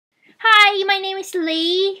name is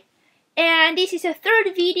Lee, and this is a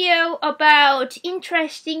third video about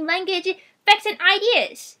interesting language facts and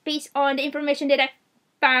ideas based on the information that I've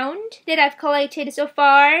found, that I've collected so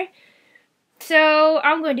far. So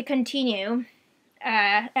I'm going to continue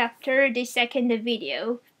after the second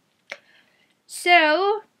video.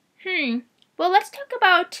 So, well, let's talk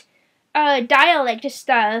about dialect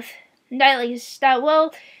stuff.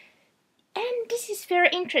 Well, and this is very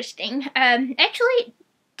interesting. Actually,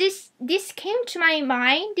 this came to my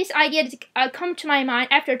mind. This idea come to my mind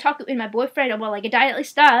after talking with my boyfriend about like dialect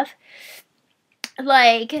stuff.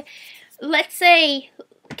 Like, let's say,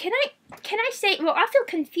 can I say? Well, I feel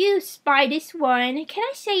confused by this one. Can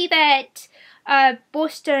I say that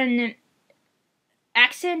Boston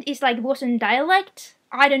accent is like Boston dialect?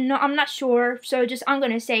 I don't know. I'm not sure. So I'm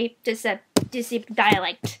gonna say just a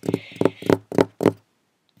dialect.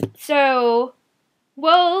 So,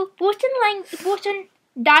 well, Boston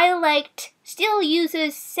dialect still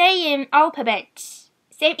uses same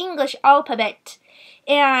English alphabet,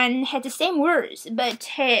 and has the same words, but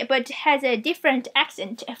has a different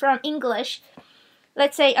accent from English.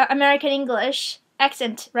 Let's say American English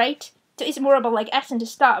accent, right? So it's more about like accent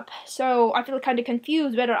stuff. So I feel kind of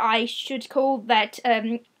confused whether I should call that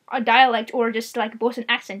a dialect or just like Boston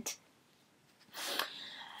accent.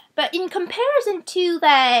 But in comparison to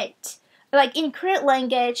that, like in Korean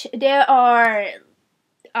language, there are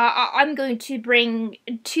I'm going to bring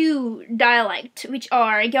two dialects, which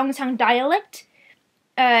are Gyeongsang dialect.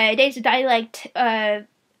 There's a dialect that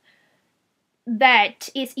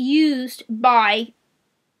is used by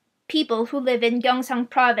people who live in Gyeongsang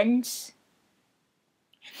province,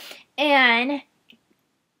 and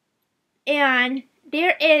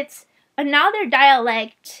there is another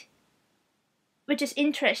dialect which is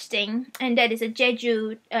interesting, and that is a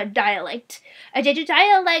Jeju dialect. A Jeju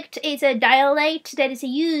dialect is a dialect that is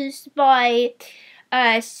used by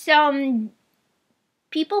some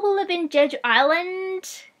people who live in Jeju Island,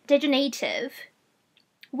 Jeju native.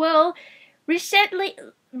 Well, recently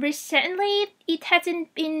it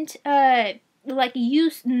hasn't been like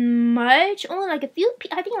used much. Only like a few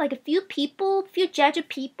Jeju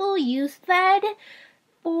people use that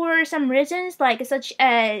for some reasons, like such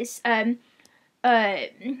as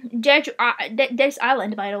Jeju, this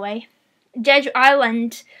island, by the way, Jeju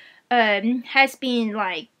Island has been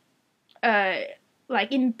like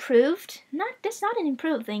improved. That's not an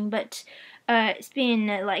improved thing, but it's been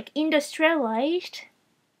like industrialized,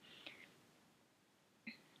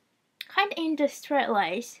 kind of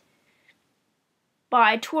industrialized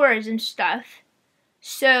by tourism stuff.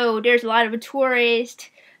 So there's a lot of tourists.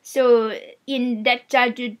 So in that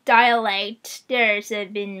Jeju dialect, there's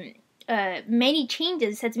been many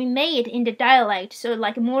changes has been made in the dialect, so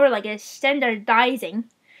like more like a standardizing.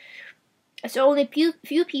 So only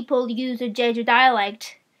few people use the Jeju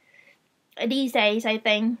dialect these days, I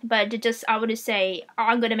think. But I would say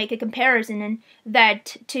I'm gonna make a comparison and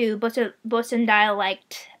that to Boston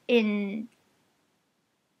dialect in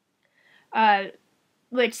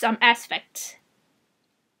with some aspects.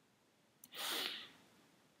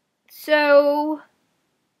 So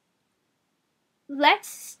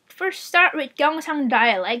let's first start with Gyeongsang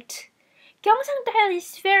dialect. Gyeongsang dialect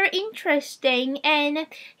is very interesting, and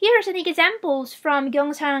here are some examples from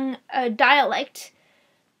Gyeongsang dialect.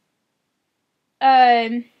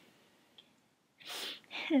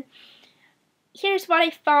 Here's what I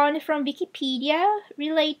found from Wikipedia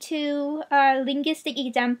relate to linguistic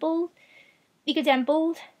examples.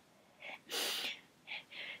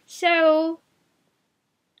 So,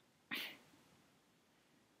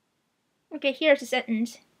 okay, here's a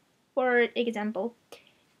sentence. For example,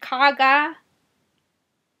 가가,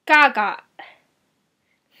 가가.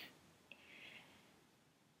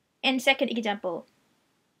 And second example,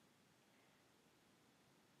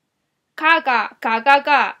 가가,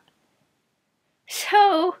 가가가.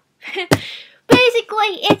 So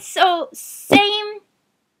basically, it's so same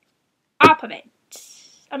alphabet.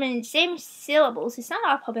 I mean, same syllables. It's not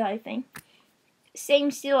alphabet, I think.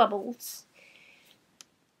 Same syllables.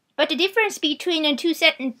 But the difference between the two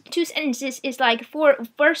sentences is like for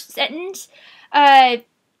first sentence,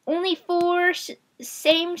 only 4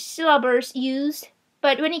 same syllables used.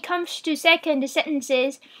 But when it comes to second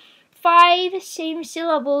sentences, 5 same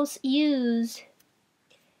syllables used.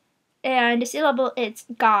 And the syllable is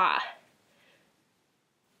ga.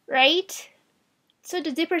 Right? So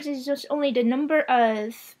the difference is just only the number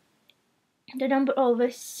of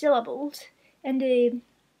syllables, and the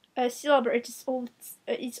syllable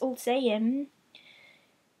it's all same.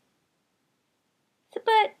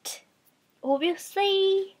 But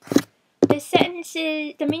obviously the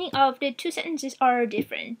sentences, the meaning of the two sentences are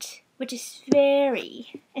different, which is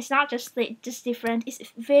it's not just different, it's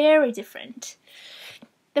very different.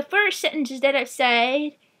 The first sentence that I've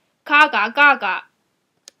said, gaga gaga.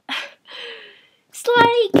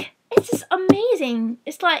 It's just amazing.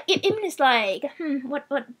 It's like, it means like, what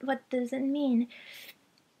does it mean?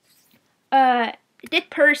 That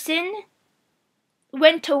person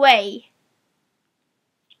went away.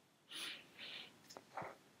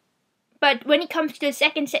 But when it comes to the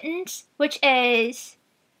second sentence, which is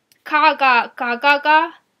가가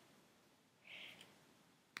가가가,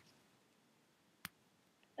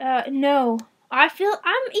 no, I feel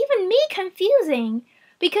even me confusing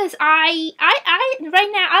because I right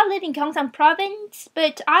now I live in Gyeongsang province,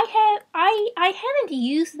 but I haven't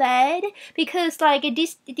used that because like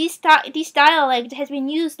this dialect has been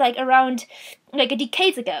used like around like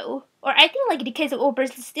decades ago. Or I think like decades ago, but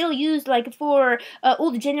it's still used like for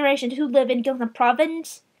older generations who live in Gyeongsang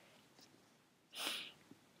province.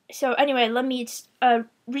 So anyway, let me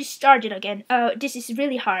restart it again. This is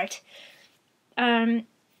really hard.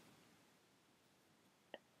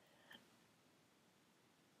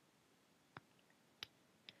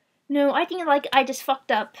 No, I think like I just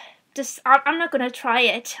fucked up. I'm not gonna try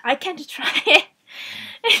it. I can't try it.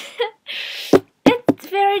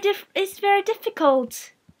 It's very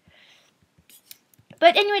difficult.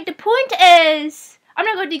 But anyway, the point is, I'm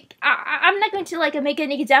not going to like make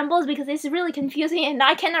any examples because it's really confusing and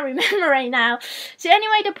I cannot remember right now. So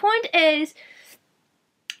anyway, the point is,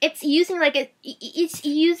 it's using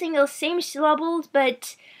the same syllables,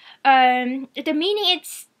 but the meaning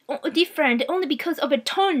it's different only because of the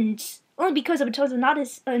tones. Only because of the tones, not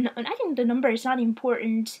as I think the number is not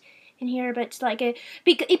important in here, but it's like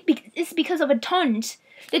it's because of the tones.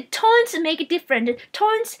 The tones make it different. The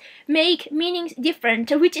tones make meanings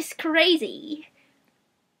different, which is crazy.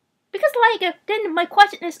 Because like then my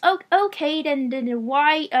question is, okay, then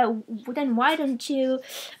why don't you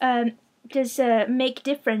just make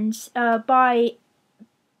difference by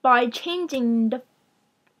changing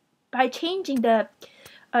the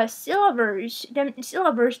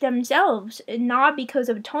syllables themselves, not because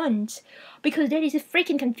of tones, because that is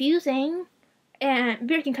freaking confusing. And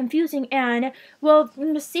very confusing, and well,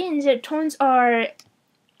 since tones are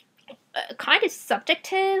kind of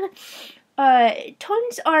subjective,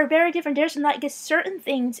 tones are very different. There's like certain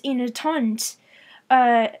things in the tones.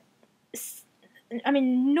 I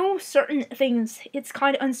mean, no certain things. It's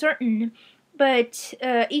kind of uncertain, but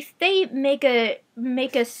if they make a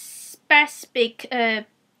specific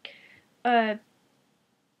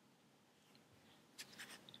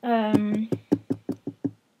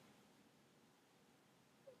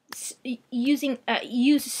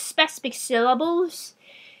use specific syllables,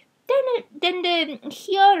 then the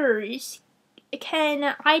hearers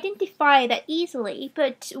can identify that easily.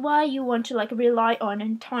 But why you want to like rely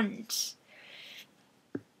on tones?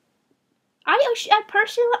 I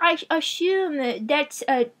personally assume that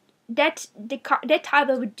that type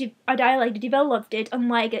of dialect developed it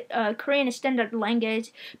unlike Korean standard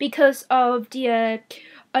language because of the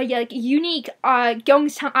unique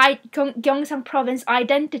Gyeongsang province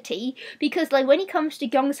identity. Because like when it comes to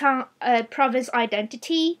Gyeongsang province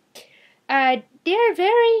identity, they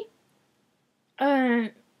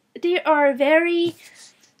are very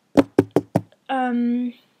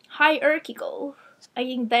hierarchical. I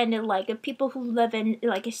think then like people who live in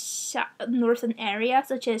like a northern area,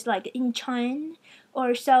 such as like Incheon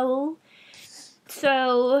or Seoul.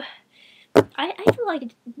 So I feel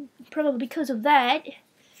like probably because of that.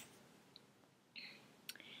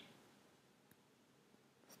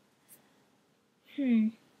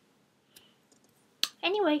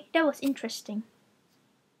 Anyway, that was interesting.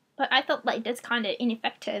 But I felt like that's kind of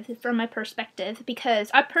ineffective from my perspective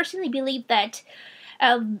because I personally believe that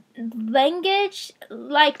language,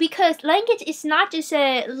 like, because language is not just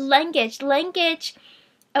a language. Language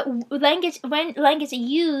when language is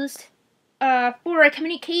used for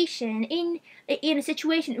communication in a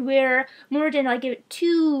situation where more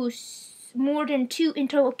than two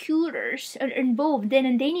interlocutors are involved,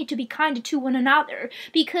 then they need to be kind to one another.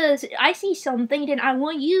 Because I see something, then I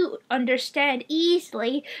want you to understand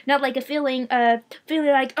easily, not like a feeling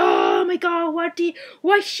like, oh my god,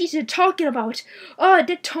 what she's talking about? Oh,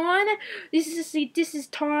 the tone. This is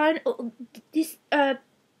tone. This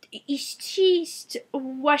is she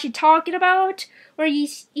what she talking about, or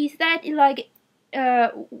is that like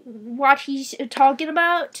what he's talking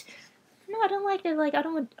about? No, I don't like that. Like, I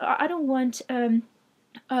don't want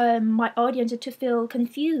my audience to feel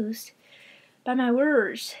confused by my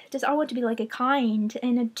words. Just I want to be like a kind,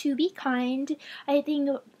 and to be kind, I think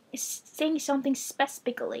saying something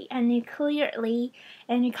specifically and clearly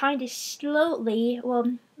and kind of slowly.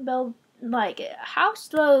 Well, like how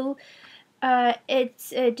slow?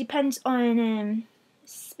 It depends on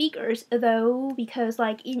speakers though, because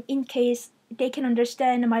like in case they can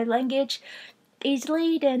understand my language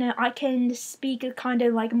easily, then I can speak kind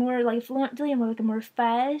of like more like fluently and like more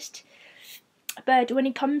fast. But when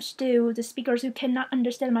it comes to the speakers who cannot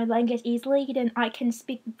understand my language easily, then I can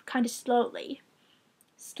speak kind of slowly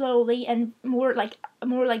and more like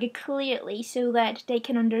clearly, so that they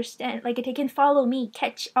can understand, like they can follow me,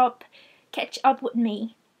 catch up with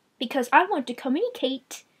me, because I want to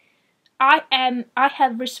communicate. I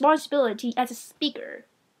have responsibility as a speaker.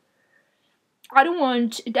 I don't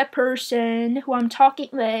want that person who I'm talking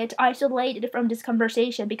with isolated from this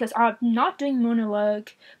conversation, because I'm not doing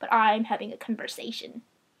monologue, but I'm having a conversation.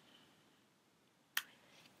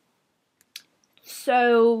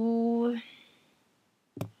 So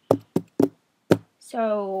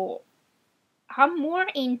I'm more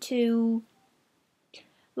into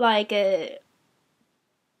like a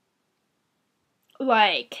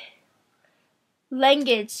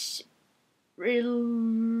language relied.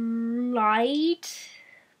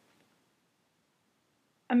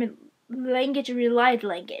 I mean, language relied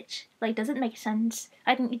language. Like, does it make sense?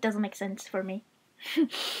 I think it doesn't make sense for me.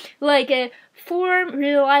 Like a form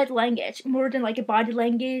relied language more than like a body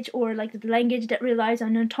language, or like the language that relies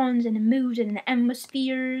on the tones and the moods and the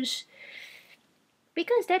atmospheres,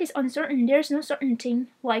 because that is uncertain. There's no certainty.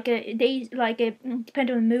 Like they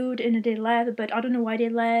depend on the mood and they laugh, but I don't know why they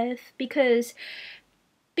laugh, because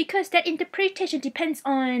that interpretation depends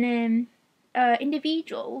on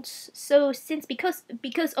individuals. So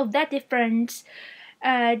because of that difference,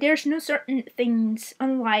 there's no certain things,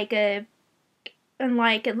 unlike a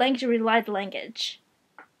language relied language.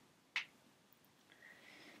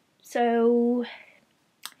 So,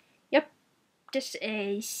 yep, this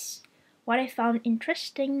is what I found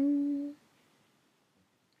interesting.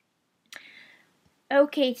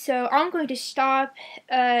 Okay, so I'm going to stop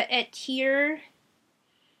at here,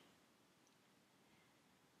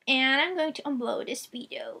 and I'm going to upload this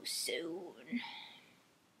video soon.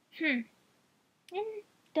 And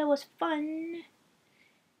that was fun.